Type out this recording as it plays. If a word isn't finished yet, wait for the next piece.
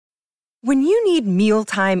When you need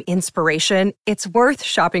mealtime inspiration, it's worth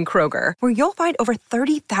shopping Kroger, where you'll find over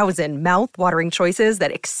 30,000 mouth-watering choices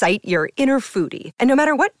that excite your inner foodie. And no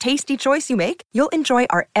matter what tasty choice you make, you'll enjoy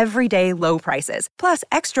our everyday low prices, plus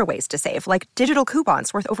extra ways to save, like digital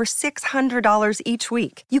coupons worth over $600 each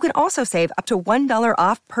week. You can also save up to $1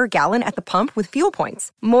 off per gallon at the pump with fuel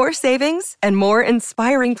points. More savings and more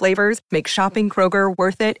inspiring flavors make shopping Kroger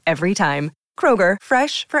worth it every time. Kroger,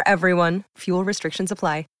 fresh for everyone. Fuel restrictions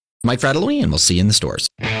apply. Mike Fratellini, and we'll see you in the stores.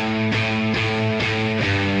 And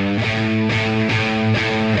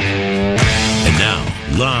now,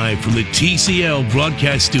 live from the TCL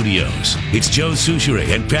broadcast studios, it's Joe Souchere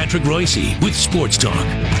and Patrick Royce with Sports Talk.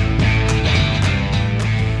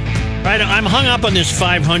 All right, I'm hung up on this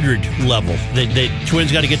 500 level. The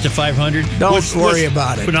Twins got to get to 500. Don't worry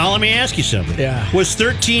about it. But now let me ask you something. Yeah. Was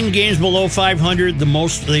 13 games below 500 the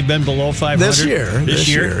most they've been below 500? This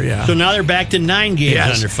year, yeah. So now they're back to 9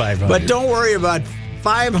 games under 500. But don't worry about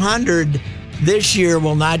 500 this year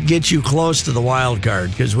will not get you close to the wild card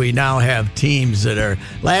because we now have teams that are.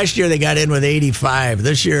 Last year they got in with 85.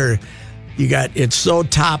 This year it's so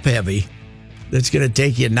top heavy. That's going to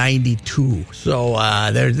take you 92. So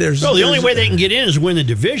there's. Well, the only way they can get in is win the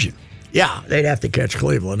division. Yeah, they'd have to catch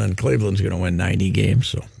Cleveland, and Cleveland's going to win 90 games,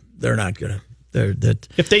 so they're not going to.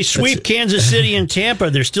 If they sweep Kansas City and Tampa,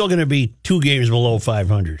 they're still going to be 2 games below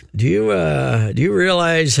 500. Do you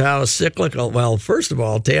realize how cyclical? Well, first of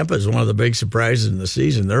all, Tampa is one of the big surprises in the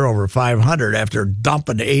season. They're over 500 after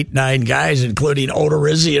dumping 8-9 guys, including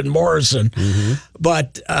Odorizzi and Morrison. Mm-hmm.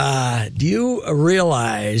 But do you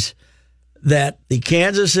realize that the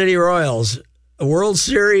Kansas City Royals, World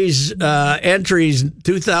Series entries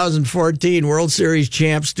 2014, World Series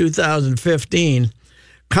champs 2015,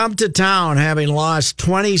 come to town having lost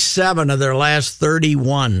 27 of their last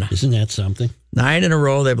 31. Isn't that something? 9 in a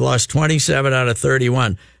row. They've lost 27 out of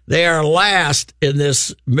 31. They are last in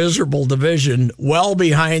this miserable division, well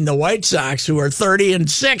behind the White Sox, who are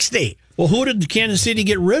 30-60. Well, who did Kansas City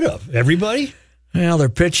get rid of? Everybody? Well, their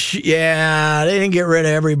pitch, they didn't get rid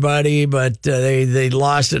of everybody, but they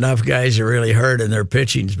lost enough guys that really hurt, and their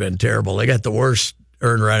pitching's been terrible. They got the worst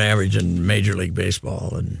earned run average in Major League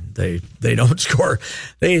Baseball, and they don't score.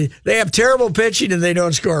 They have terrible pitching, and they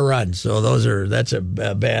don't score runs. So that's a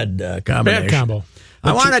bad combination. Bad combo.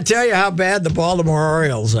 I want to tell you how bad the Baltimore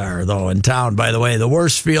Orioles are, though, in town, by the way. The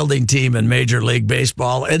worst fielding team in Major League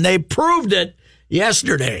Baseball, and they proved it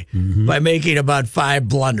yesterday by making about 5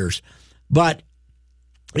 blunders. But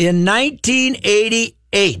in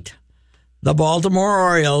 1988, the Baltimore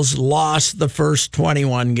Orioles lost the first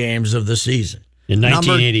 21 games of the season. In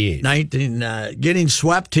 1988. Getting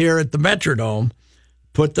swept here at the Metrodome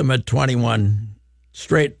put them at 21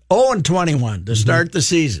 straight, 0-21 to start the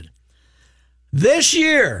season. This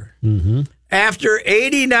year, after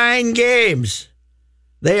 89 games,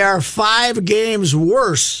 they are 5 games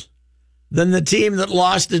worse than the team that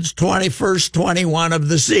lost its 21st 21 of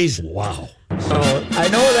the season. Wow. So I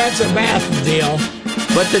know that's a math deal,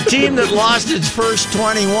 but the team that lost its first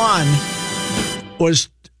 21 was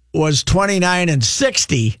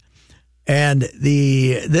 29-60, and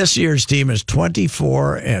this year's team is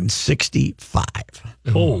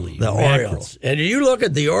 24-65. Holy the mackerel. Orioles. And you look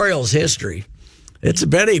at the Orioles' history; it's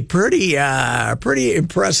been a pretty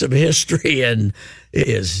impressive history, and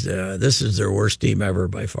this is their worst team ever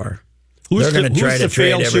by far. Who's They're going to try to trade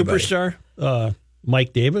failed everybody. Superstar?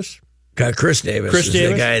 Mike Davis? Chris Davis is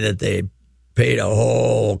the guy that they paid a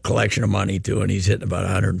whole collection of money to, and he's hitting about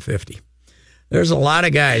 150. There's a lot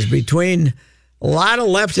of guys a lot of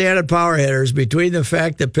left-handed power hitters between the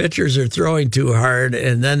fact that pitchers are throwing too hard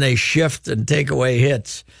and then they shift and take away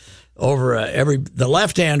hits over the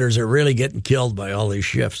left-handers are really getting killed by all these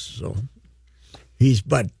shifts. So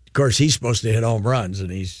but of course he's supposed to hit home runs,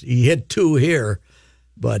 and he hit 2 here,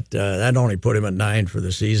 but that only put him at 9 for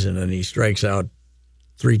the season, and he strikes out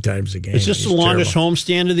 3 times a game. Is this the longest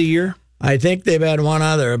homestand of the year? I think they've had one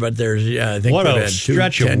other, but I think what they've a had 2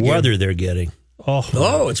 stretch of weather they're getting.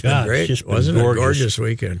 Oh, it's been great. Wasn't it a gorgeous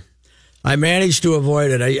weekend? I managed to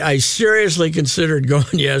avoid it. I seriously considered going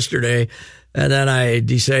yesterday, and then I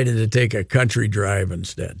decided to take a country drive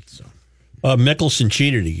instead. So, Mickelson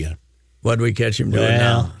cheated again. What did we catch him doing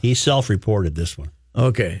now? He self-reported this one.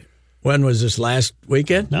 Okay. When was this, last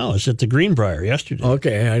weekend? No, it's at the Greenbrier yesterday.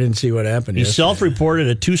 Okay, I didn't see what happened He yesterday. self-reported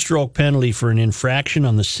a 2-stroke penalty for an infraction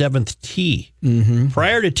on the 7th tee. Mm-hmm.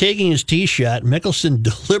 Prior to taking his tee shot, Mickelson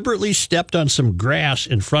deliberately stepped on some grass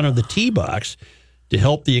in front of the tee box to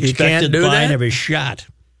help the expected line of his shot.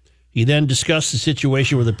 He then discussed the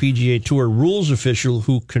situation with a PGA Tour rules official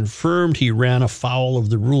who confirmed he ran afoul of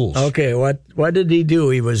the rules. Okay, what did he do?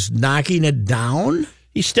 He was knocking it down?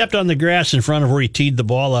 He stepped on the grass in front of where he teed the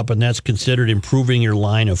ball up, and that's considered improving your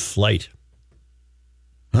line of flight.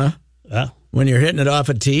 Huh? When you're hitting it off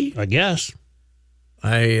a tee? I guess.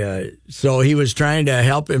 So he was trying to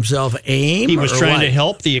help himself aim? He was trying to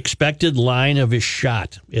help the expected line of his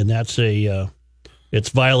shot, and that's it's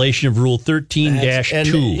violation of Rule 13-2. And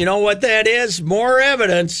you know what that is? More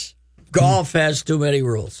evidence. Golf has too many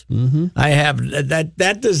rules. Mm-hmm. I have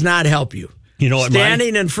that does not help you. You know what?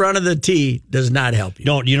 Standing in front of the tee does not help you.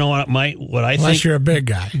 You know what, Mike? What I Unless think, you're a big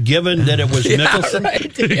guy. Given that it was Mickelson,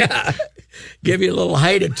 right? Yeah, give you a little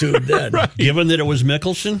heightitude then. Right. Given that it was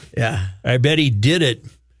Mickelson, yeah, I bet he did it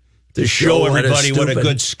to show everybody what a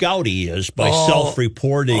good scout he is by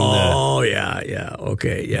self-reporting.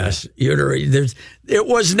 Okay, yes. It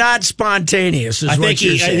was not spontaneous. I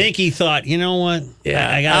think he thought, you know what?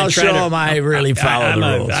 Yeah, I'll show him I really follow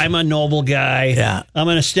the rules. I'm a noble guy. Yeah, I'm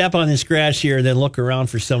going to step on this grass here and then look around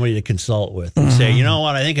for somebody to consult with and say, you know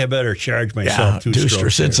what? I think I better charge myself two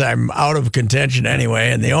strokes since I'm out of contention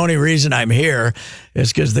anyway, and the only reason I'm here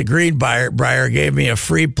is because the Greenbrier gave me a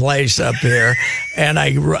free place up here, and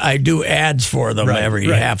I do ads for them every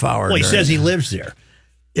half hour. Well, he says he lives there.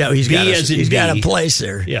 Yeah, he's got a place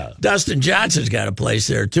there. Yeah. Dustin Johnson's got a place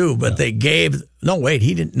there too, but they gave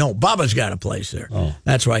he didn't. No, Bubba's got a place there. Oh.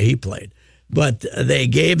 That's why he played. But they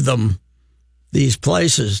gave them these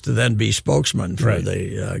places to then be spokesman for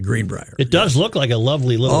the Greenbrier. It does look like a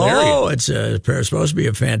lovely little area. Oh, it's supposed to be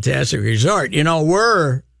a fantastic resort. You know,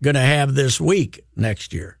 we're going to have this week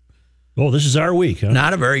next year. Oh, this is our week, huh?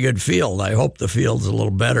 Not a very good field. I hope the field's a little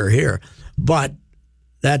better here. But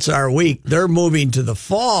that's our week. They're moving to the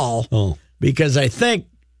fall because I think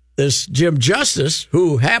this Jim Justice,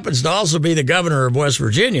 who happens to also be the governor of West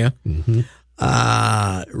Virginia,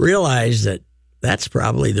 realized that that's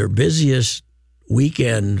probably their busiest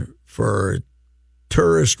weekend for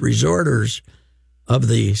tourist resorters of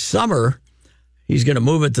the summer. He's going to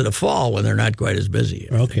move it to the fall when they're not quite as busy.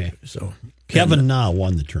 I think. So Kevin Na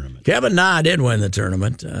won the tournament. Kevin Na did win the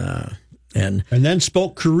tournament, and then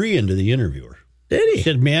spoke Korean to the interviewer. Did he? He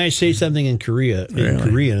said, "May I say something in Korean?"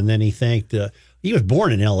 And then he thanked. He was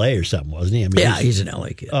born in L.A. or something, wasn't he? I mean, he's an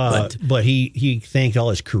L.A. kid. But he thanked all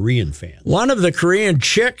his Korean fans. One of the Korean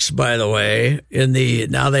chicks, by the way,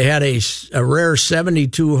 now they had a rare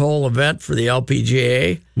 72-hole event for the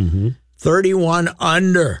LPGA. Mm-hmm. 31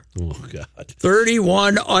 under. Oh, God.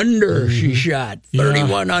 31 under she shot.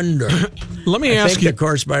 31 under. Let me ask you. The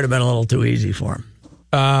course might have been a little too easy for him.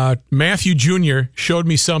 Matthew Jr. showed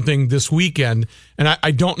me something this weekend, and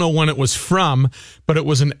I don't know when it was from, but it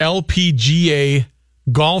was an LPGA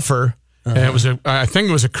golfer, and I think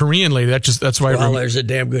it was a Korean lady. That's why. Well, there's a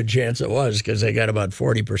damn good chance it was because they got about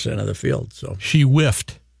 40% of the field. So she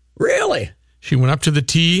whiffed. Really? She went up to the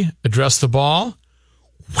tee, addressed the ball.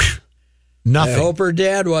 Whew, nothing. I hope her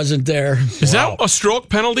dad wasn't there. Is that a stroke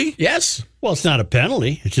penalty? Yes. Well, it's not a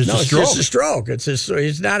penalty. It's just a stroke. It's just a stroke.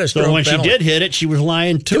 It's not a stroke. So when penalty. she did hit it, she was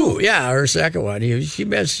lying too. Yeah, her second one. She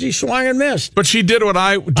missed. She swung and missed. But she did what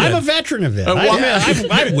I did. I'm a veteran of that.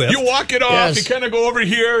 I whipped. You walk it off. Yes. You kind of go over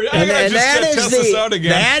here. And test this out again.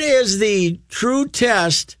 That is the true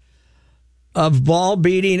test of ball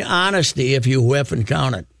beating honesty if you whiff and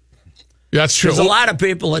count it. That's true. There's a lot of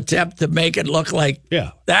people attempt to make it look like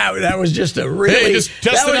that was just a really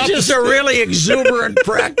really exuberant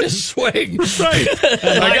practice swing. Right.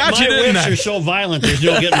 I got you, didn't I? My whiffs are so violent, there's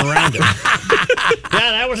no getting around it.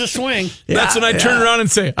 That was a swing. That's when I turn around and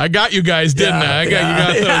say, I got you guys, didn't I? I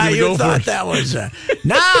got you guys. You thought that was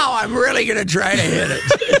now I'm really going to try to hit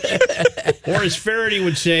it. Or as Faraday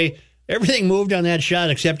would say, everything moved on that shot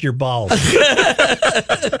except your balls.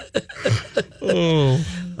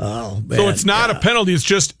 Oh, man. So it's not a penalty, it's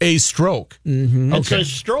just a stroke. Mm-hmm. It's a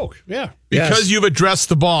stroke, yeah. Because you've addressed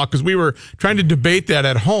the ball, because we were trying to debate that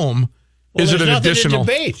at home. Well, is it an additional?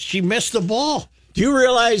 To debate. She missed the ball. Do you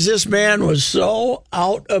realize this man was so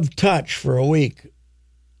out of touch for a week?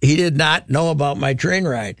 He did not know about my train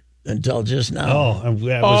ride until just now. Oh, I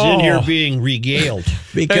was in here being regaled.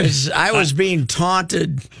 Because I was being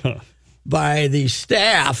taunted by the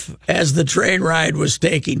staff as the train ride was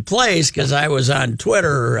taking place because I was on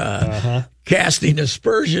Twitter casting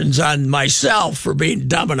aspersions on myself for being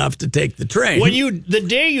dumb enough to take the train. The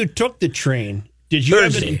day you took the train, did you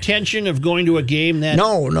have an intention of going to a game that day?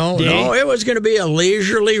 No. It was going to be a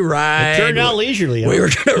leisurely ride. It turned out leisurely. We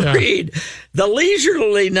were going to read. The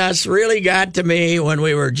leisureliness really got to me when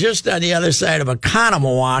we were just on the other side of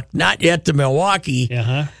Economowalk, not yet to Milwaukee,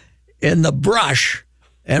 in the brush.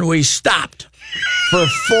 And we stopped for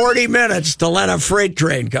 40 minutes to let a freight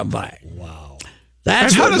train come by. Wow.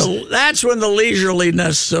 That's when the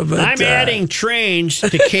leisureliness of it. I'm adding trains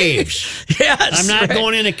to caves. Yes. I'm not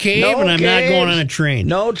going in a cave, and I'm not going on a train.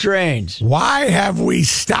 No trains. Why have we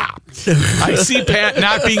stopped? I see Pat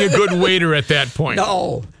not being a good waiter at that point.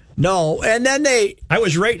 No. And then I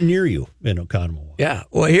was right near you in Oconomowoc. Yeah.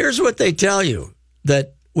 Well, here's what they tell you,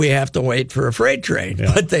 that we have to wait for a freight train,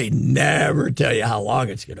 but they never tell you how long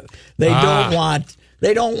it's going to. They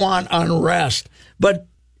don't want unrest. But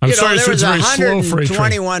I'm sorry, there was it's very slow freight train.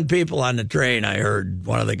 121 people on the train. I heard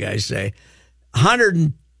one of the guys say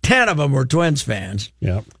 110 of them were Twins fans.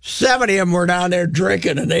 Yeah. 70 of them were down there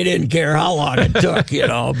drinking, and they didn't care how long it took.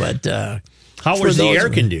 But how was the air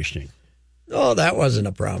conditioning? Oh, that wasn't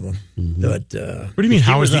a problem. Mm-hmm. But what do you mean?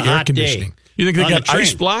 How was the air conditioning? You think they got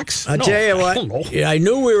ice blocks? I'll tell you what. I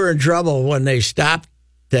knew we were in trouble when they stopped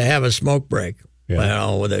to have a smoke break. Yeah.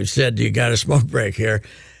 Well, they said, you got a smoke break here.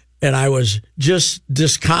 And I was just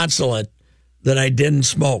disconsolate that I didn't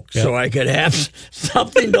smoke, so I could have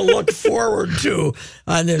something to look forward to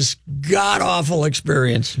on this god-awful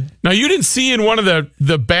experience. Now, you didn't see in one of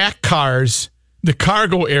the back cars, the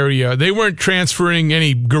cargo area, they weren't transferring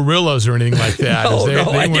any gorillas or anything like that.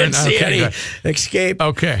 No, I didn't see any escape.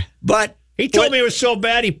 Okay. But he told me it was so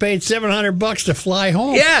bad he paid $700 to fly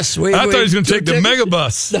home. Yes. I thought he was going to take the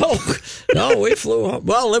megabus. No, we flew home.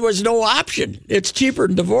 Well, there was no option. It's cheaper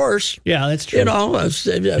than divorce. Yeah, that's true.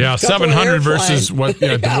 $700 versus what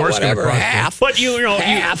divorce going to cost. Half. But you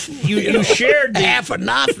shared half of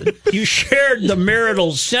nothing. You shared the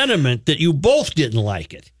marital sentiment that you both didn't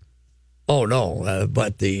like it. Oh no!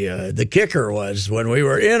 But the kicker was when we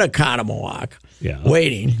were in Oconomowoc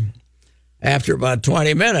waiting. After about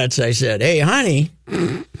 20 minutes, I said, "Hey, honey,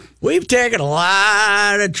 we've taken a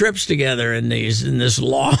lot of trips together in this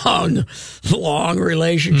long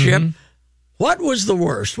relationship. Mm-hmm. What was the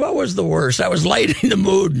worst? What was the worst?" I was lighting the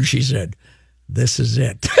mood, and she said, "This is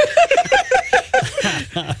it."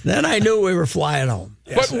 Then I knew we were flying home.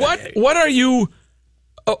 But what are you?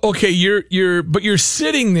 Okay, you're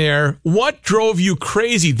sitting there. What drove you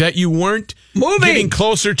crazy that you weren't getting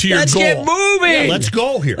closer to your goal? Let's get moving. Yeah, let's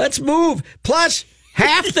go here. Let's move. Plus,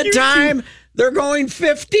 half the time they're going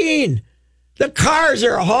 15. The cars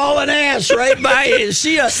are hauling ass right by you. You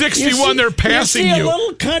see 61, they're passing you. You see a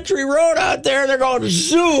little country road out there, they're going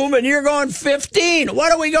zoom, and you're going 15.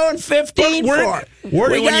 What are we going 15 for?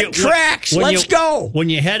 We got tracks. Let's go.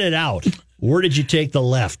 When you headed out, where did you take the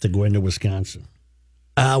left to go into Wisconsin?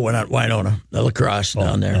 Went out Winona, the La Crosse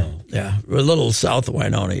down there. Oh. Yeah, we're a little south of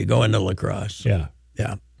Winona. You go into La Crosse. Yeah.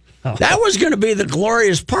 Oh. That was going to be the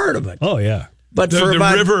glorious part of it. Oh, yeah. But for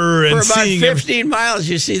about 15 miles,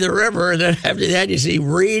 you see the river, and then after that, you see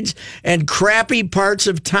reeds and crappy parts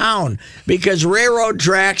of town because railroad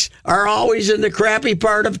tracks are always in the crappy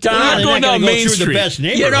part of town. We're not going down Main Street. The best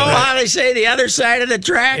neighborhood. You know how they say the other side of the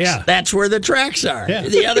tracks? Yeah. That's where the tracks are. Yeah.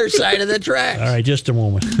 The other side of the tracks. All right, just a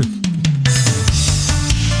moment.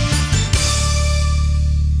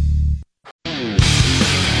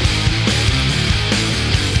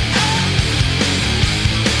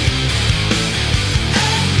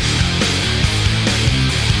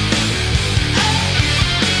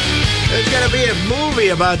 There's going to be a movie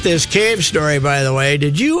about this cave story, by the way.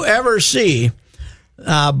 Did you ever see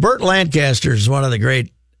Burt Lancaster is one of the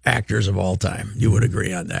great actors of all time. You would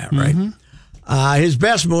agree on that, right? Mm-hmm. His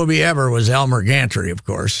best movie ever was Elmer Gantry, of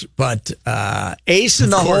course. But Ace in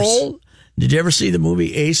the Hole. Did you ever see the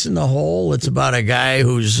movie Ace in the Hole? It's about a guy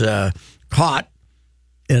who's caught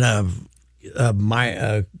in a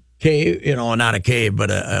cave, not a cave, but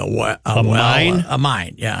a mine? A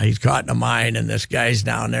mine, yeah. He's caught in a mine, and this guy's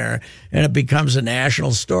down there, and it becomes a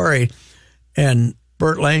national story. And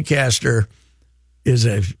Burt Lancaster is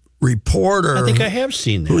a reporter. I think I have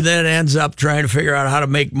seen that. Who then ends up trying to figure out how to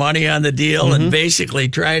make money on the deal and basically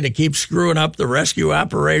trying to keep screwing up the rescue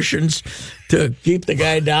operations to keep the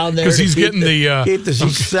guy down there. Because he's getting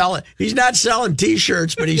he's not selling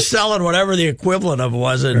T-shirts, but he's selling whatever the equivalent of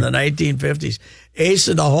was in the 1950s. Ace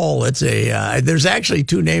in the Hole. It's there's actually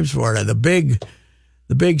two names for it. The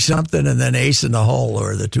big something, and then Ace in the Hole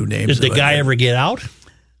are the two names. Did the guy ever get out?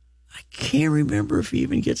 I can't remember if he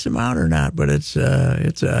even gets him out or not, but it's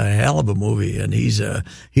a hell of a movie, and he's at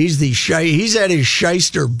his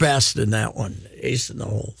shyster best in that one, Ace in the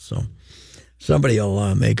Hole. So somebody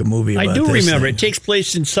will make a movie about this. I do remember. It takes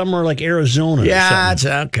place in somewhere like Arizona. Yeah, it's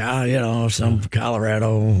out, some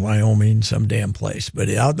Colorado, Wyoming, some damn place, but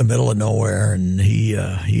out in the middle of nowhere, and he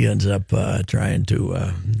ends up trying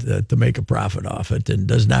to make a profit off it, and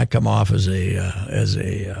does not come off as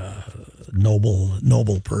a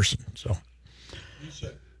noble person. So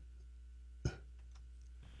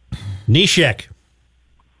Neshek.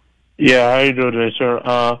 Yeah, how you doing today, sir?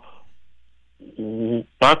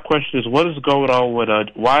 My question is, what is going on with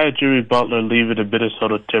why is Jimmy Butler leaving the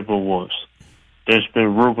Minnesota Timberwolves? There's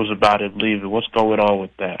been rumors about him leaving. What's going on with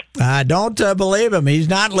that? I don't believe him. He's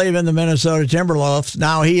not leaving the Minnesota Timberwolves.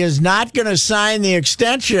 Now, he is not going to sign the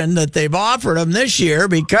extension that they've offered him this year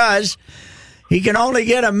because he can only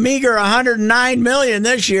get a meager $109 million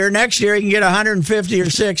this year. Next year, he can get $150 or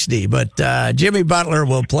 $60. But Jimmy Butler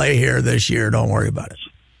will play here this year. Don't worry about it.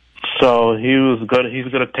 So he's gonna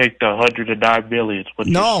take the $109 million.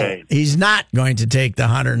 No, he's not going to take the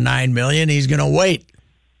 $109 million. He's going to wait.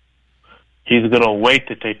 He's going to wait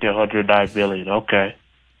to take the $109 million. Okay.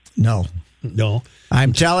 No.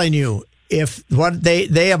 I'm telling you, if what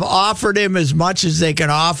they have offered him as much as they can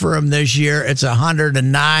offer him this year, it's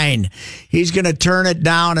 $109. He's going to turn it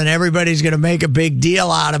down, and everybody's going to make a big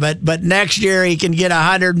deal out of it. But next year he can get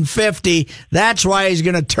 $150. That's why he's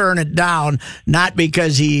going to turn it down, not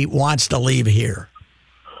because he wants to leave here.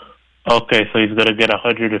 Okay, so he's going to get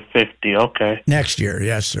 $150. Okay. Next year,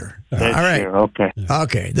 yes, sir. Next all right. year, okay.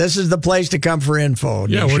 Okay, this is the place to come for info.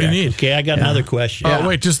 Yeah, what do you need? Okay, I got another question. Oh,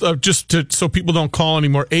 wait, just so people don't call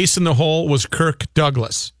anymore. Ace in the Hole was Kirk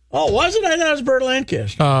Douglas. Oh, was it? I thought it was Burt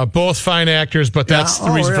Lancaster. Both fine actors, but that's the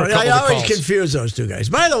reason for a couple I of always calls. confuse those two guys.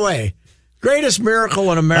 By the way, greatest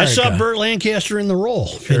miracle in America. I saw Burt Lancaster in the role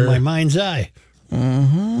in my mind's eye.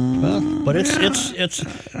 Mm-hmm. Well, but it's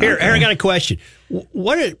here. I got a question.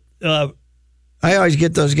 I always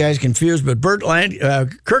get those guys confused, but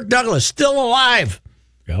Kirk Douglas still alive.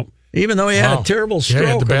 Yep. Even though he had a terrible stroke, he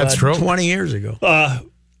had the bad stroke 20 years ago.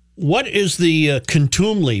 What is the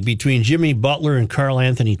contumely between Jimmy Butler and Karl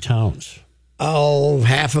Anthony Towns? Oh,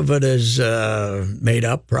 half of it is made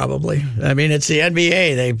up, probably. I mean, it's the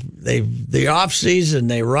NBA. The off season,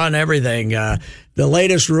 they run everything. The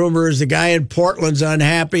latest rumor is the guy in Portland's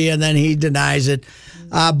unhappy, and then he denies it.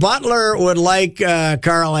 Butler would like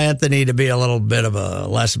Karl Anthony to be a little bit of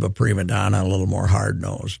less of a prima donna, a little more hard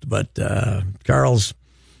nosed. But Karl's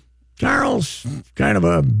kind of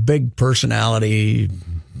a big personality,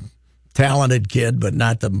 talented kid, but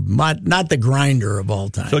not the grinder of all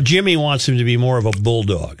time. So Jimmy wants him to be more of a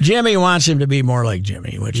bulldog. Jimmy wants him to be more like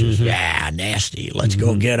Jimmy, which is nasty. Let's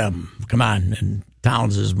go get him. Come on. And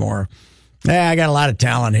Towns is more. I got a lot of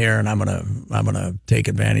talent here, and I'm gonna take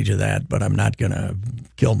advantage of that, but I'm not gonna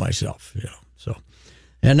kill myself, So,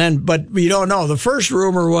 and then, but you don't know. The first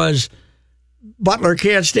rumor was Butler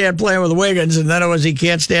can't stand playing with Wiggins, and then it was he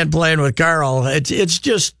can't stand playing with Karl. It's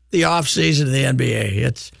just the off season of the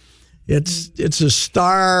NBA. It's a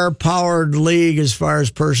star-powered league as far as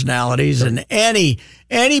personalities, and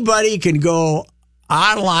anybody can go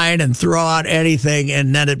online and throw out anything,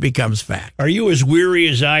 and then it becomes fact. Are you as weary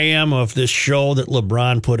as I am of this show that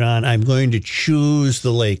LeBron put on? I'm going to choose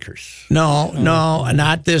the Lakers. No,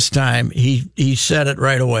 not this time. He said it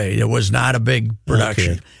right away. It was not a big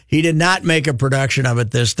production. Okay. He did not make a production of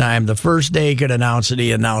it this time. The first day he could announce it,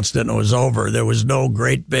 he announced it, and it was over. There was no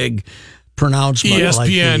great big pronouncement.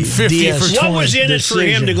 ESPN like 50 for 20. What was in it for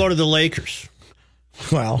him to go to the Lakers?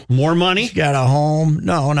 Well, more money? He's got a home.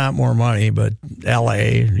 No, not more money, but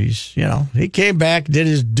L.A. He came back, did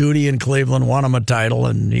his duty in Cleveland, won him a title,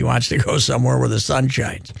 and he wants to go somewhere where the sun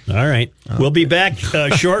shines. All right. We'll be back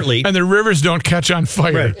shortly. And the rivers don't catch on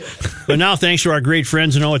fire. Right. But now, thanks to our great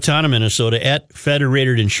friends in Owatonna, Minnesota, at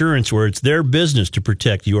Federated Insurance, where it's their business to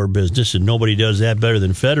protect your business, and nobody does that better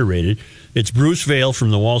than Federated. It's Bruce Vail from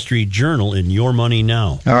the Wall Street Journal in Your Money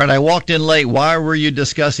Now. All right, I walked in late. Why were you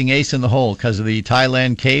discussing Ace in the Hole? Because of the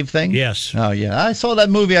Thailand cave thing? Yes. Oh, yeah. I saw that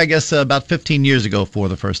movie, I guess, about 15 years ago for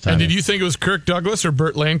the first time. And did you think it was Kirk Douglas or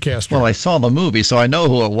Burt Lancaster? Well, I saw the movie, so I know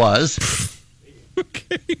who it was.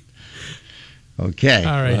 Okay.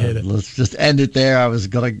 All right, hit it. Let's just end it there. I was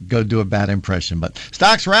going to go do a bad impression. But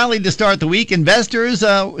stocks rallied to start the week. Investors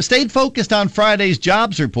stayed focused on Friday's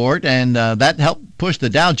jobs report, and that helped push the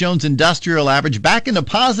Dow Jones Industrial Average back into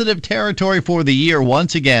positive territory for the year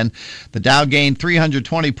once again. The Dow gained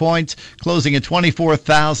 320 points, closing at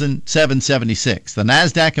 24,776. The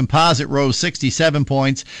Nasdaq Composite rose 67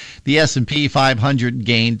 points. The S&P 500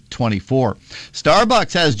 gained 24.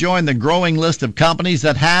 Starbucks has joined the growing list of companies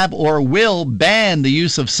that have or will ban the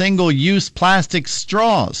use of single-use plastic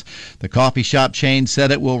straws. The coffee shop chain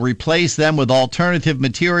said it will replace them with alternative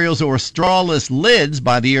materials or strawless lids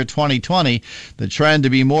by the year 2020. The trend to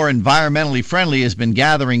be more environmentally friendly has been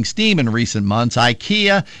gathering steam in recent months.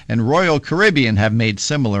 IKEA and Royal Caribbean have made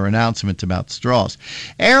similar announcements about straws.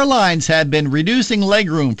 Airlines have been reducing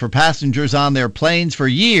legroom for passengers on their planes for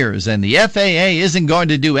years, and the FAA isn't going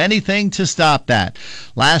to do anything to stop that.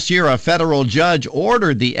 Last year, a federal judge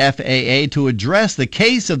ordered the FAA to address the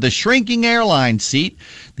case of the shrinking airline seat.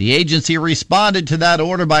 The agency responded to that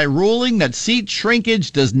order by ruling that seat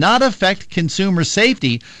shrinkage does not affect consumer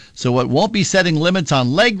safety, so it won't be setting limits on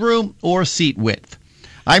legroom or seat width.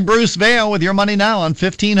 I'm Bruce Vail with your Money Now on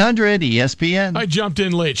 1500 ESPN. I jumped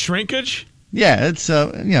in late. Shrinkage? Yeah, it's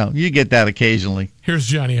you get that occasionally. Here's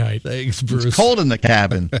Johnny Height. Thanks, Bruce. It's cold in the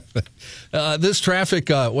cabin. This traffic,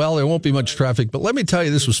 there won't be much traffic, but let me tell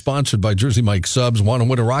you, this was sponsored by Jersey Mike's Subs. Want to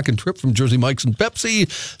win a rockin' trip from Jersey Mike's and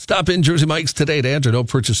Pepsi? Stop in Jersey Mike's today to enter. No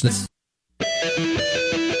purchase necessary.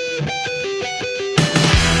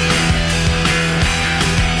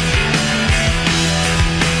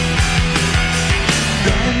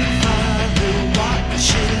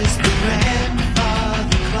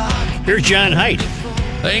 Here's John Height.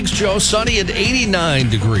 Thanks, Joe. Sunny at 89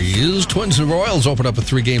 degrees. Twins and Royals open up a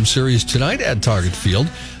 3-game series tonight at Target Field.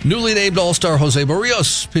 Newly named All-Star Jose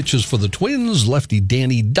Barrios pitches for the Twins. Lefty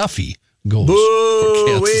Danny Duffy goes for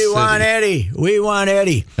Kansas City. We want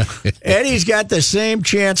Eddie. Eddie's got the same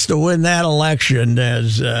chance to win that election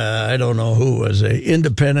as, I don't know who was an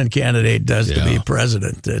independent candidate does to be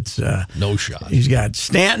president. It's no shot. He's got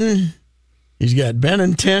Stanton. He's got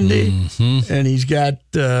Benintendi, and he's got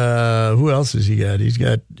who else has he got? He's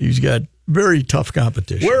got very tough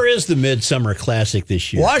competition. Where is the Midsummer Classic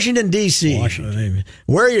this year? Washington, D.C.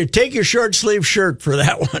 Where you take your short sleeve shirt for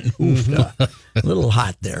that one. A little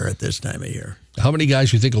hot there at this time of year. How many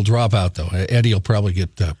guys you think will drop out, though? Eddie will probably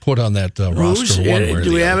get put on that roster one way or the other.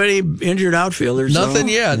 Do we have any injured outfielders? Nothing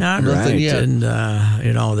yet. Nothing yet. And how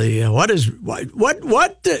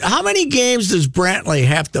many games does Brantley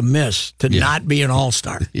have to miss to not be an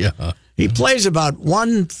all-star? Yeah. He plays about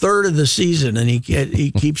 1/3 of the season, and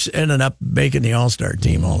he keeps ending up making the all-star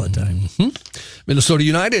team all the time. Minnesota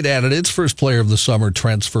United added its first player of the summer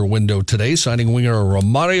transfer window today, signing winger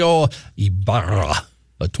Romario Ibarra,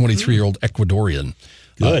 a 23-year-old Ecuadorian.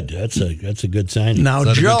 Good. That's a good signing. Now, Is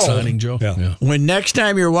that Joe, a good signing, Joe? Yeah. When next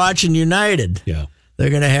time you're watching United, they're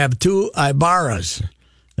going to have 2 Ibarras.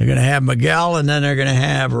 They're going to have Miguel, and then they're going to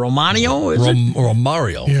have Romario.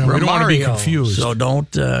 Romario. Yeah, we don't want to be confused. So don't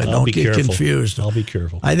get confused. I'll be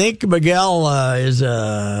careful. I think Miguel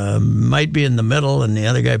might be in the middle, and the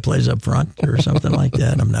other guy plays up front or something like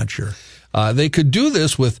that. I'm not sure. They could do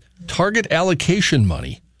this with target allocation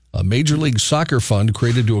money, a Major League Soccer fund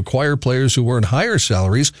created to acquire players who earn higher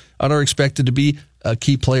salaries and are expected to be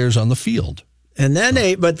key players on the field. And then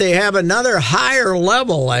they have another higher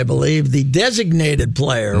level, I believe, the designated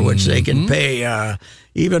player, which they can pay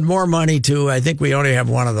even more money to. I think we only have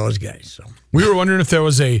one of those guys. So we were wondering if there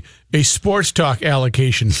was a sports talk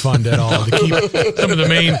allocation fund at all to keep some of the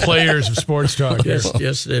main players of sports talk.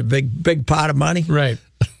 Just a big pot of money. Right.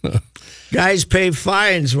 Guys pay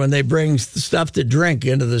fines when they bring stuff to drink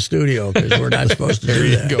into the studio because we're not supposed to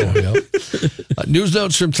do that. There you go. News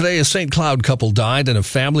notes from today. A St. Cloud couple died and a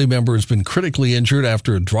family member has been critically injured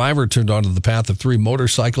after a driver turned onto the path of 3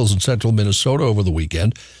 motorcycles in central Minnesota over the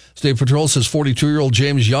weekend. State Patrol says 42-year-old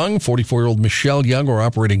James Young, 44-year-old Michelle Young were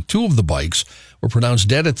operating 2 of the bikes, were pronounced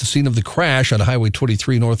dead at the scene of the crash on Highway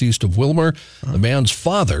 23 northeast of Wilmer. The man's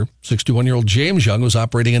father, 61-year-old James Young, was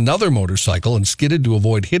operating another motorcycle and skidded to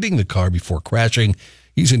avoid hitting the car before crashing.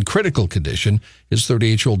 He's in critical condition. His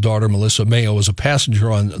 38-year-old daughter, Melissa Mayo, was a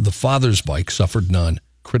passenger on the father's bike, suffered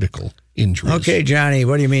non-critical injuries. Okay, Johnny,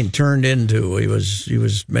 what do you mean turned into? He was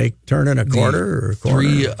turning a quarter or a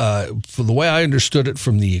quarter? For the way I understood it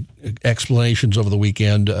from the explanations over the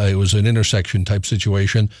weekend, it was an intersection type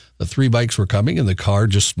situation. The 3 bikes were coming, and the car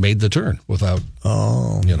just made the turn without,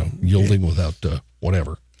 yielding without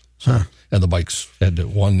whatever. So, and the bikes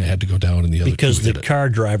one had to go down, and the other because the car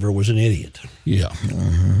driver was an idiot. Yeah.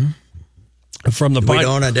 From the we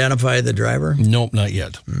don't identify the driver? Nope, not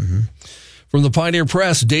yet. From the Pioneer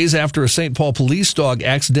Press, days after a St. Paul police dog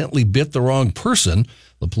accidentally bit the wrong person,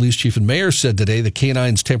 the police chief and mayor said today the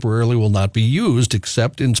canines temporarily will not be used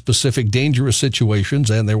except in specific dangerous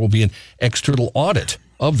situations, and there will be an external audit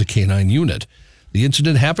of the canine unit. The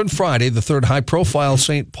incident happened Friday, the 3rd high-profile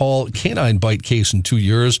St. Paul canine bite case in 2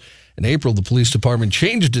 years. In April, the police department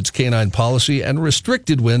changed its canine policy and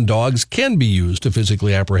restricted when dogs can be used to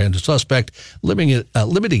physically apprehend a suspect,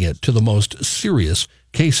 limiting it to the most serious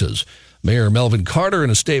cases. Mayor Melvin Carter,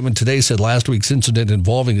 in a statement today, said last week's incident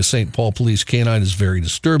involving a St. Paul police canine is very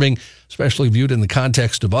disturbing, especially viewed in the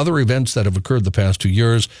context of other events that have occurred the past 2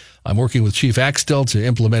 years. I'm working with Chief Axtell to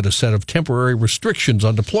implement a set of temporary restrictions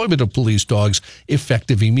on deployment of police dogs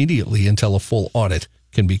effective immediately until a full audit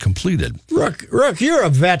can be completed. Rook, you're a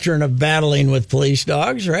veteran of battling with police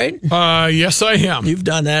dogs, right? Yes, I am. You've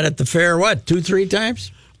done that at the fair, 2-3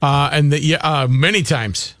 times? Many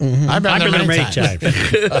times. Mm-hmm. I've been there many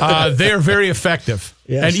times. They are very effective.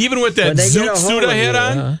 Yes. And even with that zoot suit I had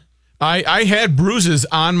on, I had bruises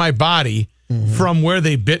on my body from where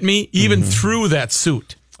they bit me, even through that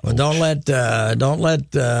suit. Well, don't let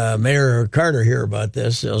Mayor Carter hear about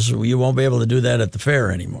this, else you won't be able to do that at the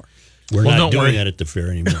fair anymore. We're not doing that at the fair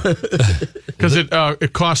anymore. Because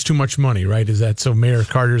it costs too much money, right? Is that so? Mayor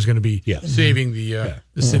Carter is going to be saving the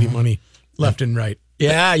city money left and right.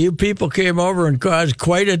 Yeah, you people came over and caused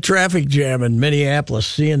quite a traffic jam in Minneapolis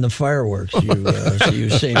seeing the fireworks. You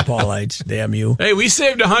St. Paulites, damn you. Hey, we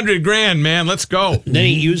saved $100,000, man. Let's go. And then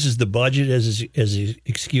he uses the budget as his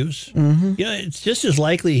excuse. Mm-hmm. Yeah, it's just as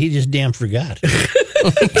likely he just damn forgot.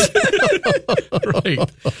 Right.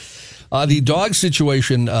 The dog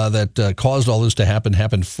situation that caused all this to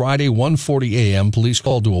happened Friday, 1:40 a.m. Police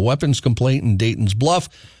called to a weapons complaint in Dayton's Bluff.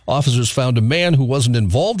 Officers found a man who wasn't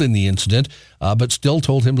involved in the incident, but still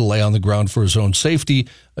told him to lay on the ground for his own safety.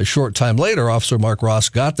 A short time later, Officer Mark Ross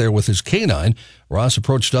got there with his canine. Ross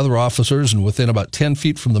approached other officers, and within about 10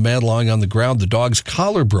 feet from the man lying on the ground, the dog's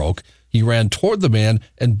collar broke. He ran toward the man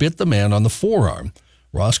and bit the man on the forearm.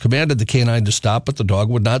 Ross commanded the canine to stop, but the dog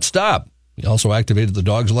would not stop. He also activated the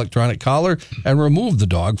dog's electronic collar and removed the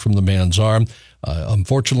dog from the man's arm.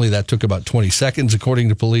 Unfortunately, that took about 20 seconds, according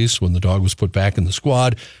to police. When the dog was put back in the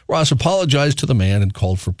squad, Ross apologized to the man and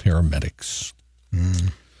called for paramedics. I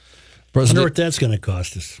wonder what that's going to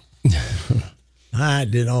cost us. I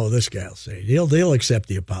didn't know this guy will say. He'll accept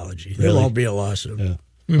the apology. There won't be a lawsuit. Yeah.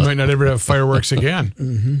 We might not ever have fireworks again.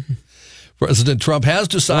 Mm-hmm. President Trump has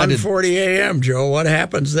decided... 1:40 a.m., Joe. What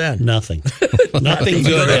happens then? Nothing. Nothing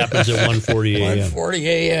good happens at 1:40 a.m. 1:40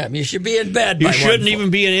 a.m. You should be in bed by You shouldn't even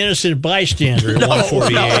be an innocent bystander at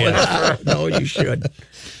 1:40 a.m. No, you should.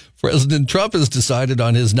 President Trump has decided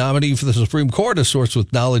on his nominee for the Supreme Court. A source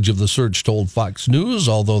with knowledge of the search told Fox News,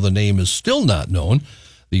 although the name is still not known.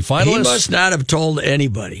 The finalists... He must not have told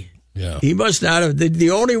anybody. Yeah. He must not have.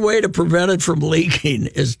 The only way to prevent it from leaking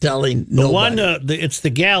is telling nobody. It's the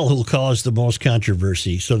gal who'll cause the most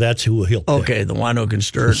controversy, so that's who he'll pick. Okay, the one who can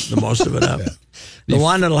stir the most of it up. The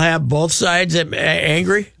one that'll have both sides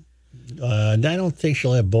angry? I don't think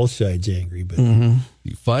she'll have both sides angry. But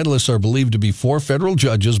The finalists are believed to be 4 federal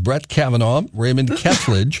judges: Brett Kavanaugh, Raymond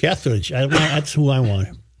Kethledge, that's who I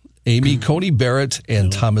want. Amy Coney Barrett,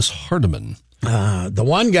 and Thomas Hardiman. The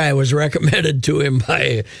one guy was recommended to him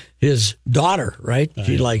by his daughter, right?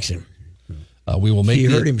 She likes him. We will make She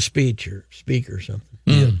heard him speak or something.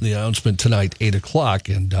 The announcement tonight, 8 o'clock,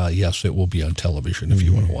 and yes, it will be on television if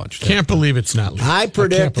you want to watch that. Can't believe it's not legal. I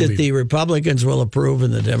predict that the Republicans will approve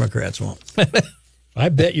and the Democrats won't. I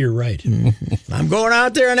bet you're right. I'm going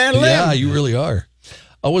out there on that limb. Yeah, you really are.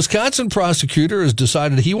 A Wisconsin prosecutor has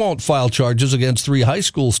decided he won't file charges against 3 high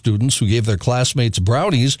school students who gave their classmates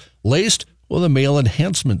brownies laced with a male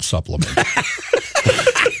enhancement supplement.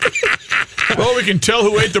 Well, we can tell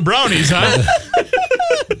who ate the brownies, huh?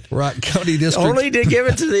 Rock County District. Only to give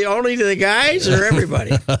it to the guys or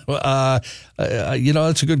everybody?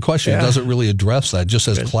 That's a good question. Yeah. It doesn't really address that. It just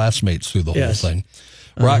says classmates through the whole thing.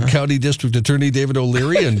 Rock County District Attorney David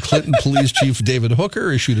O'Leary and Clinton Police Chief David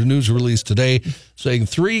Hooker issued a news release today saying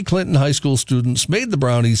 3 Clinton high school students made the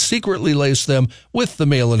brownies, secretly laced them with the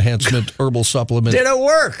male enhancement herbal supplement. Did it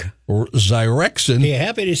work? Or Zyrexin. Are you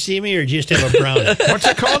happy to see me or just have a brownie? What's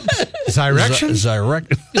it called? Zyrexin?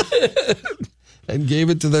 Zyrexin. And gave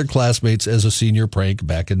it to their classmates as a senior prank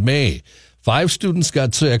back in May. 5 students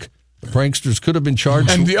got sick. The pranksters could have been charged.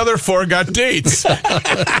 And the other 4 got dates.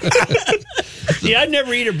 See, I'd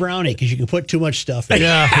never eat a brownie because you can put too much stuff in it.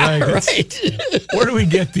 Yeah, Right. Where do we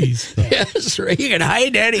get these? Yes, right. You can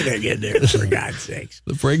hide anything in there, for God's sakes.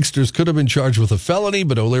 The pranksters could have been charged with a felony,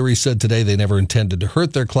 but O'Leary said today they never intended to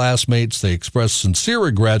hurt their classmates. They expressed sincere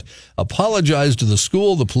regret, apologized to the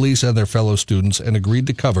school, the police, and their fellow students, and agreed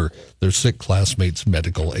to cover their sick classmates'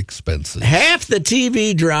 medical expenses. Half the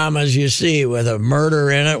TV dramas you see with a murder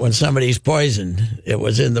in it when somebody's poisoned, it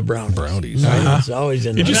was in the brownies. Uh-huh. It's always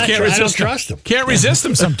in You the just can't I don't resist them. trust them. Can't resist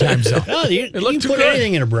them sometimes, though. Oh, you They look can too put good.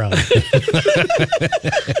 anything in a brownie.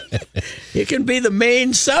 It can be the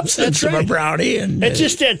main substance of a brownie. And It's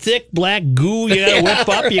just that thick black goo you got to whip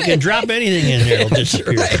up. You can drop anything in there. It'll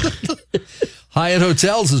disappear. Hyatt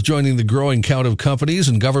Hotels is joining the growing count of companies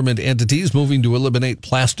and government entities moving to eliminate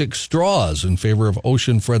plastic straws in favor of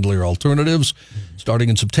ocean-friendlier alternatives. Starting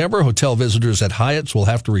in September, hotel visitors at Hyatt's will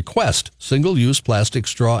have to request single-use plastic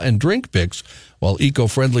straw and drink picks, while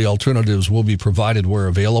eco-friendly alternatives will be provided where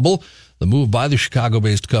available. The move by the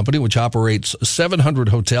Chicago-based company, which operates 700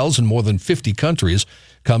 hotels in more than 50 countries,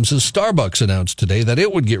 comes as Starbucks announced today that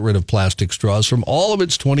it would get rid of plastic straws from all of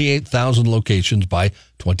its 28,000 locations by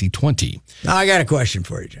 2020. Now, I got a question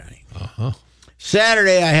for you, Johnny.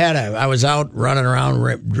 Saturday, I was out running around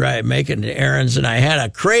making errands, and I had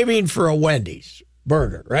a craving for a Wendy's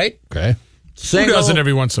burger, right? Okay. Who doesn't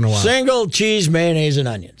every once in a while? Single cheese, mayonnaise, and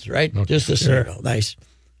onions, right? Okay. Just a single. Nice.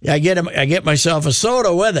 I get myself a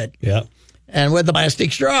soda with it. Yeah. And with the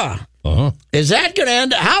plastic straw. Is that going to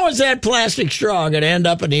end? How is that plastic straw going to end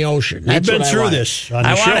up in the ocean? We've been through this on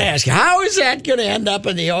the show. I want to ask, how is that going to end up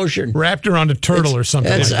in the ocean? Wrapped around a turtle or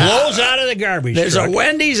something. It blows out of the garbage There's truck. a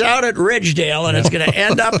Wendy's out at Ridgedale, and it's going to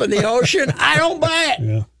end up in the ocean. I don't buy it.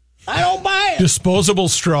 Yeah. I don't buy it. Disposable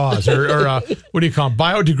straws, or what do you call them?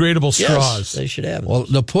 Biodegradable straws. Yes, they should have. Well,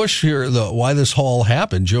 the push here, why this all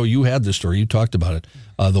happened, Joe, you had the story. You talked about it.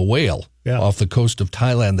 The whale off the coast of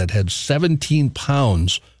Thailand that had 17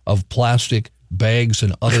 pounds of plastic bags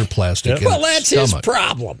and other plastic in Well, its that's stomach. his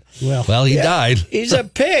problem. Well, he died. He's a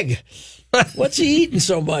pig. What's he eating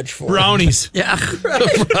so much for? Brownies. Yeah,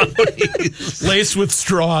 right. Laced with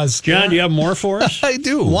straws. John, do you have more for us? I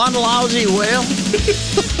do. One lousy whale.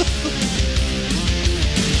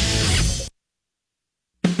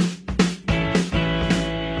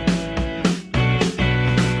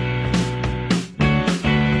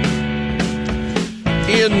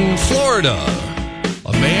 In Florida,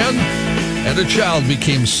 a man and a child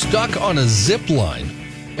became stuck on a zip line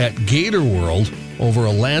at Gator World over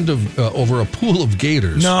a pool of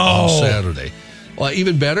gators on Saturday. Well,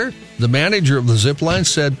 even better, the manager of the zip line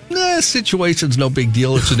said, situation's no big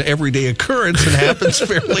deal. It's an everyday occurrence and happens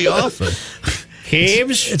fairly often.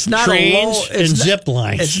 Caves, It's not trains, and zip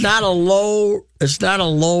lines. It's not a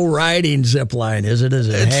low riding zip line, is it? Is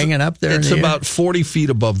it hanging up there? It's in the about 40 feet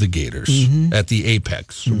above the gators at the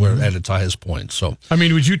apex, where at its highest point. So, I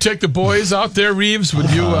mean, would you take the boys out there, Reeves?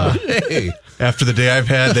 Would you? hey. After the day I've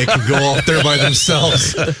had, they can go out there by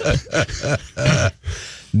themselves.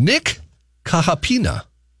 Nick Kahapina,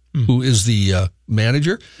 who is the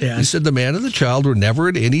manager, he said the man and the child were never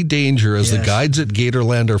in any danger as the guides at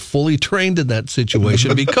Gatorland are fully trained in that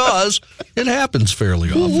situation because it happens fairly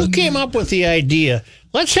often. Who came up with the idea?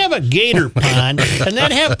 Let's have a gator pond and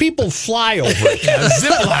then have people fly over it. Yeah,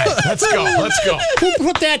 zip line. Let's go. Who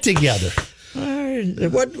put that together?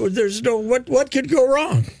 What could go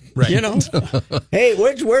wrong? Right. You know, hey,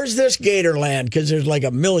 where's this Gatorland? Because there's like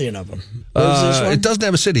a million of them. Where's this one? It doesn't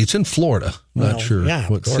have a city. It's in Florida. Not sure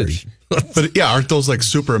what city. But yeah, aren't those like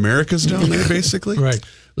Super Americas down there, basically? Right.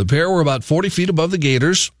 The pair were about 40 feet above the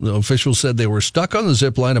gators. The officials said they were stuck on the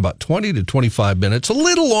zip line about 20 to 25 minutes, a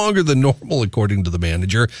little longer than normal, according to the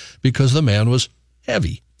manager, because the man was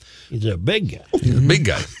heavy. He's a big guy. He's a big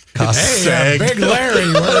guy. Hey, Big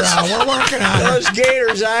Larry, we're working on it. Those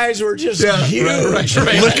gators' eyes were just huge.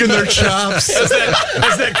 Right. Licking their chops. As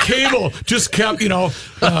that cable just kept,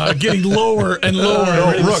 getting lower and lower.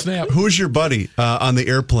 ready to Rook, snap. who's your buddy on the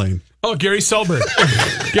airplane? Oh, Gary Selberg.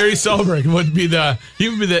 Gary Selberg would be the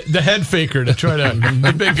head faker to try to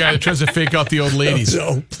the big guy that tries to fake out the old ladies.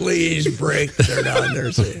 So please break their down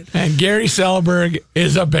there. And Gary Selberg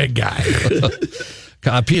is a big guy.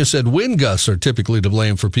 Pia said wind gusts are typically to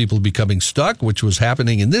blame for people becoming stuck, which was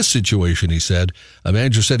happening in this situation, he said. A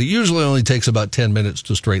manager said it usually only takes about 10 minutes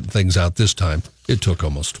to straighten things out. This time, it took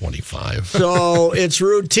almost 25. So it's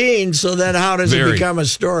routine. So then how does it become a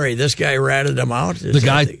story? This guy ratted them out?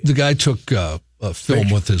 The guy took a film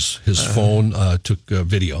with his phone, took a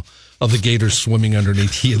video of the gators swimming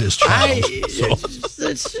underneath he and his child.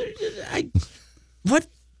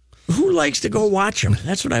 Who likes to go watch them?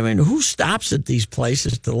 That's what I mean. Who stops at these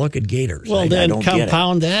places to look at gators? Well, then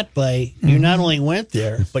compound that by you not only went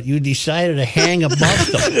there, but you decided to hang above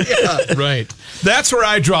them. Right. That's where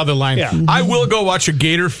I draw the line. Yeah. I will go watch a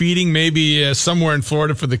gator feeding maybe somewhere in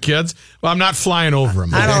Florida for the kids, but I'm not flying over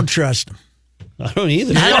them. I don't trust them. I don't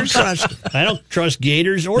either. I don't trust them. I don't trust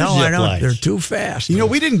gators or No, zip I don't. lines. They're too fast.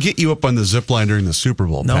 We didn't get you up on the zip line during the Super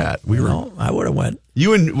Bowl, Pat. I would have went.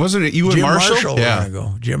 You and wasn't it you and Jim Marshall? Yeah,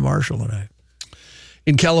 go. Jim Marshall and I.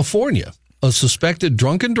 In California, a suspected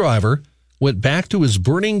drunken driver went back to his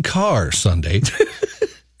burning car Sunday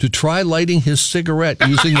to try lighting his cigarette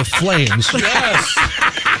using the flames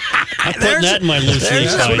I'm putting that in my loose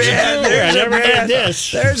leaf binder. I never had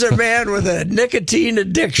this. There's a man with a nicotine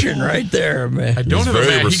addiction right there, man. I don't have a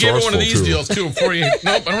man. He gave me one of these deals, too, before you...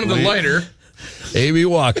 Nope, I don't have the lighter. Amy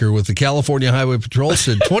Walker with the California Highway Patrol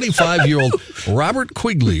said 25-year-old Robert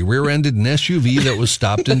Quigley rear-ended an SUV that was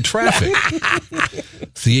stopped in traffic.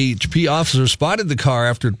 CHP officer spotted the car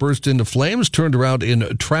after it burst into flames, turned around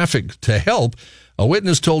in traffic to help. A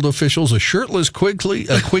witness told officials a shirtless Quigley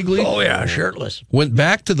shirtless, went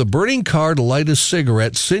back to the burning car to light a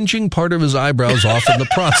cigarette, singeing part of his eyebrows off in the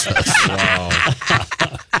process. Wow.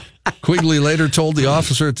 Quigley later told the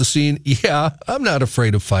officer at the scene, "Yeah, I'm not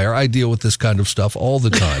afraid of fire. I deal with this kind of stuff all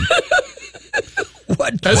the time."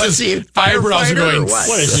 What's he, eyebrows are going,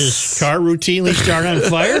 what is this car routinely start on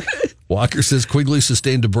fire? Walker says Quigley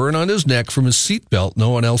sustained a burn on his neck from his seatbelt. No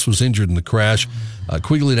one else was injured in the crash.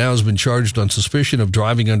 Quigley now has been charged on suspicion of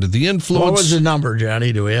driving under the influence. What was the number,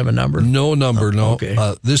 Johnny? Do we have a number? No number, no. Okay.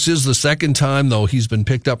 This is the second time, though, he's been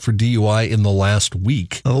picked up for DUI in the last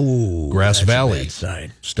week. Oh, Grass Valley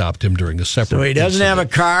stopped him during a separate So he doesn't incident. have a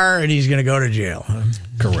car, and he's going to go to jail. Huh?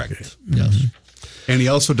 Correct. Okay. Yes. And he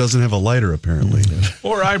also doesn't have a lighter, apparently.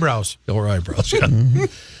 Or eyebrows. Or eyebrows, yeah.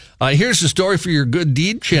 Here's the story for your Good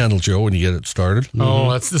Deed channel, Joe, when you get it started.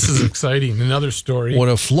 Oh, this is exciting. Another story. When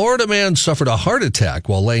a Florida man suffered a heart attack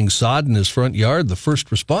while laying sod in his front yard, the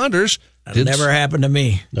first responders... That'll never happened to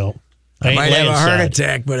me. No. I might have a heart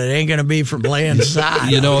attack, but it ain't going to be from laying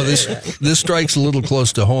sod. You know, this strikes a little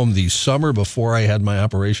close to home. The summer before I had my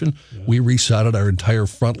operation, we resodded our entire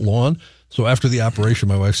front lawn. So after the operation,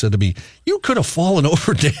 my wife said to me, "You could have fallen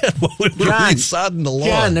over, Dad, while we were resodding the lawn."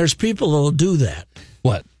 John, there's people that'll do that.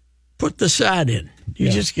 What? Put the sod in. You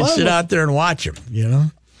just can sit out there and watch them, you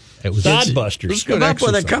know? It was Sod busters. Come up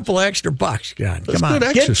with a couple extra bucks, John. Come on.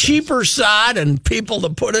 Get cheaper sod and people to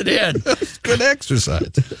put it in. It's good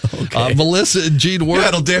exercise. Okay. Melissa and Gene Work. Yeah,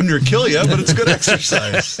 it'll damn near kill you, but it's good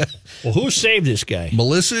exercise. Well, who saved this guy?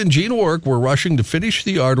 Melissa and Gene Work were rushing to finish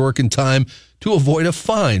the artwork in time to avoid a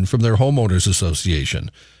fine from their homeowners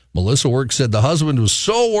association. Melissa Work said the husband was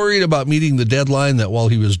so worried about meeting the deadline that while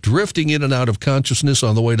he was drifting in and out of consciousness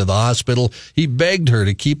on the way to the hospital, he begged her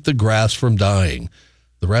to keep the grass from dying.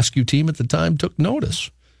 The rescue team at the time took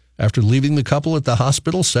notice. After leaving the couple at the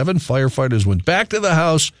hospital, 7 firefighters went back to the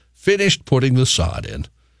house, finished putting the sod in.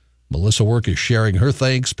 Melissa Work is sharing her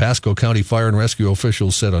thanks. Pasco County Fire and Rescue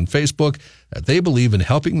officials said on Facebook that they believe in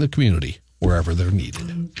helping the community wherever they're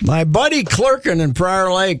needed. My buddy clerking in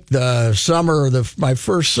Prior Lake, my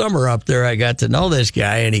first summer up there, I got to know this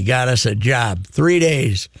guy, and he got us a job. 3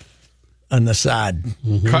 days on the sod,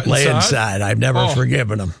 laying sod. I've never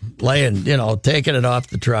forgiven him. Taking it off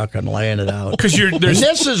the truck and laying it out. And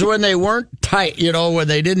this is when they weren't tight, when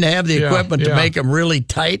they didn't have the equipment to make them really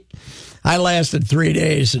tight. I lasted 3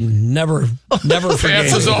 days and never forgave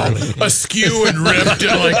Pants is all askew and ripped,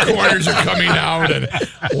 and corners are coming out. And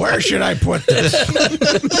where should I put this?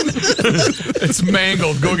 It's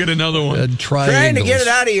mangled. Go get another one. Trying to get it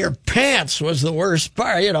out of your pants was the worst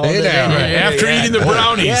part. After eating the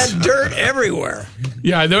brownies, you had dirt everywhere.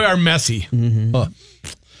 Yeah, they are messy. Mm-hmm.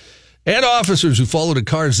 And officers who followed a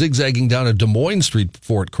car zigzagging down a Des Moines street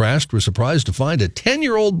before it crashed were surprised to find a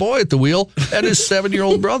 10-year-old boy at the wheel and his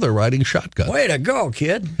 7-year-old brother riding shotgun. Way to go,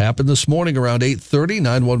 kid. Happened this morning around 8:30.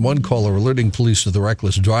 911 caller alerting police to the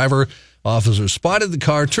reckless driver. Officers spotted the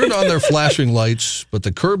car, turned on their flashing lights, but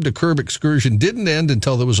the curb-to-curb excursion didn't end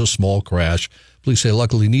until there was a small crash. Police say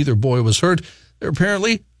luckily neither boy was hurt. They're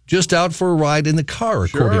apparently just out for a ride in the car,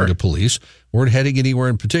 according to police. Weren't heading anywhere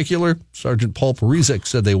in particular. Sergeant Paul Parizek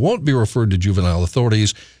said they won't be referred to juvenile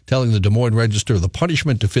authorities, telling the Des Moines Register the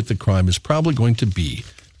punishment to fit the crime is probably going to be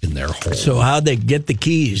in their home. So how'd they get the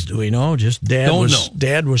keys? Do we know? Just Dad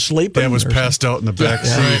was sleeping? Dad was passed out in the back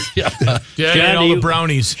seat. Yeah, John, all the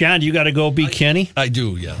brownies. John, you got to go be Kenny? I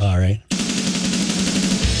do, yeah. All right.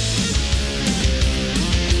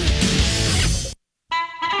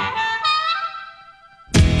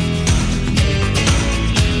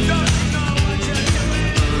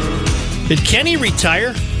 Did Kenny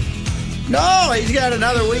retire? No, he's got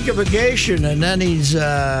another week of vacation, and then he's...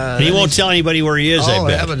 he won't tell anybody where he is, I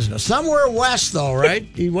bet. Heavens no. Somewhere west, though, right?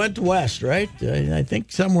 He went west, right? I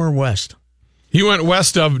think somewhere west. He went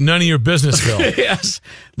west of none of your businessville. Yes,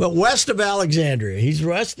 but west of Alexandria. He's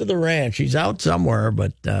west of the ranch. He's out somewhere,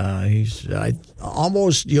 but he's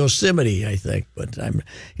almost Yosemite, I think. But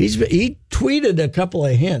he tweeted a couple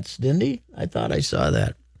of hints, didn't he? I thought I saw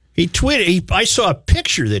that. He tweeted. I saw a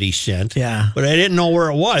picture that he sent. Yeah. But I didn't know where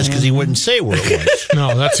it was because he wouldn't say where it was.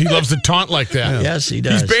 No, he loves to taunt like that. Yeah. Yes, he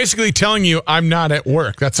does. He's basically telling you, I'm not at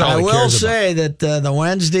work. That's all he cares about. I will say that the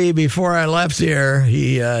Wednesday before I left here,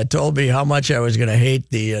 he told me how much I was going to hate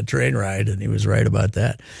the train ride, and he was right about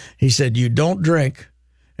that. He said, you don't drink,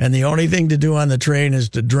 and the only thing to do on the train is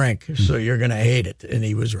to drink, so you're going to hate it. And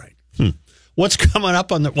he was right. What's coming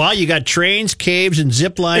up on the... Well, you got trains, caves, and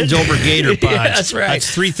zip lines over gator ponds. Yeah, that's right.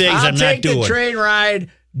 That's three things I'm not doing. I'll take the train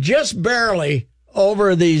ride just barely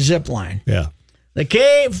over the zip line. Yeah. The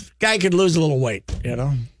cave, guy could lose a little weight,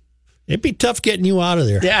 It'd be tough getting you out of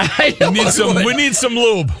there. Yeah, I know. We need some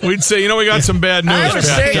lube. We'd say, we got some bad news.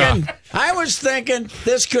 I was thinking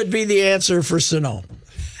this could be the answer for Sano.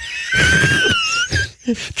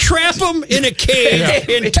 Trap him in a cave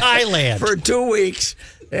in Thailand for 2 weeks.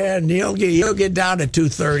 And he'll get down to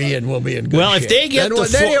 230, and we'll be in good shape. Well, if they get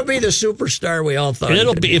then he'll be the superstar we all thought.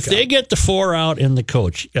 If they get the 4 out and the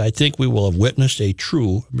coach, I think we will have witnessed a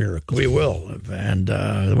true miracle. We will, and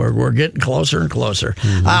we're getting closer and closer.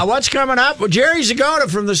 What's coming up? Well, Jerry Zagota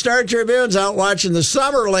from the Star Tribune's out watching the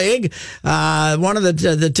Summer League. One of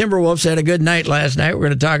the Timberwolves had a good night last night. We're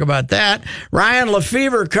going to talk about that. Ryan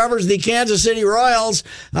Lefevre covers the Kansas City Royals.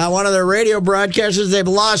 One of their radio broadcasters. They've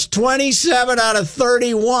lost 27 out of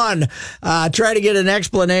 31. Try to get an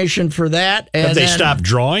explanation for that. And Have they stopped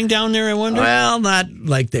drawing down there, I wonder? Well, not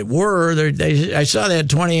like they were. I saw they had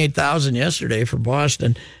 28,000 yesterday for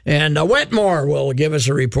Boston. And Wetmore will give us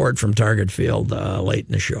a report from Target Field late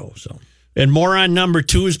in the show. And Moron number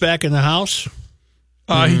 2 is back in the house?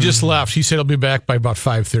 He just left. He said he'll be back by about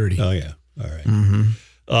 5:30. Oh, yeah. All right.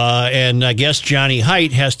 And I guess Johnny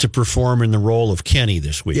Height has to perform in the role of Kenny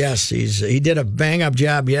this week. Yes, he did a bang-up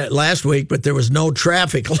job last week, but there was no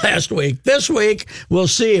traffic last week. This week, we'll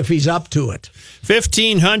see if he's up to it.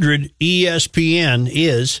 1500 ESPN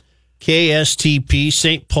is KSTP,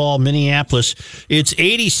 St. Paul, Minneapolis. It's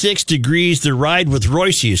 86 degrees. The Ride with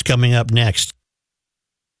Royce is coming up next.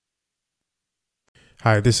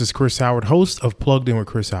 Hi, this is Chris Howard, host of Plugged In with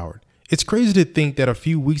Chris Howard. It's crazy to think that a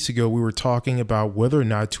few weeks ago we were talking about whether or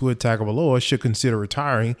not Tua Tagovailoa should consider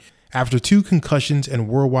retiring after 2 concussions and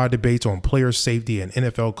worldwide debates on player safety and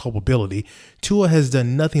NFL culpability. Tua has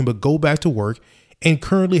done nothing but go back to work and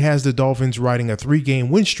currently has the Dolphins riding a 3-game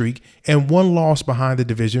win streak and 1 loss behind the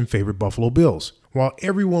division favorite Buffalo Bills. While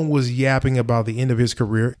everyone was yapping about the end of his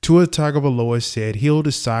career, Tua Tagovailoa said he'll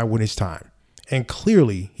decide when it's time. And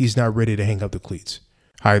clearly, he's not ready to hang up the cleats.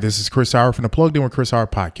 Hi, this is Chris Howard from the Plugged In with Chris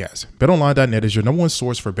Howard podcast. BetOnline.net is your number 1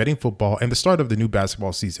 source for betting football and the start of the new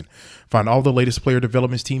basketball season. Find all the latest player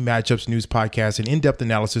developments, team matchups, news, podcasts, and in-depth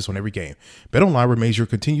analysis on every game. BetOnline remains your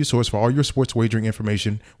continued source for all your sports wagering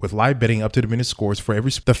information with live betting, up-to-the-minute scores for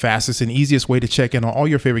the fastest and easiest way to check in on all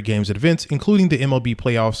your favorite games and events, including the MLB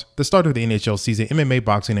playoffs, the start of the NHL season, MMA,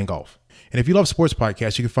 boxing, and golf. And if you love sports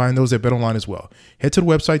podcasts, you can find those at BetOnline as well. Head to the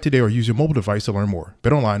website today or use your mobile device to learn more.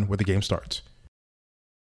 BetOnline, where the game starts.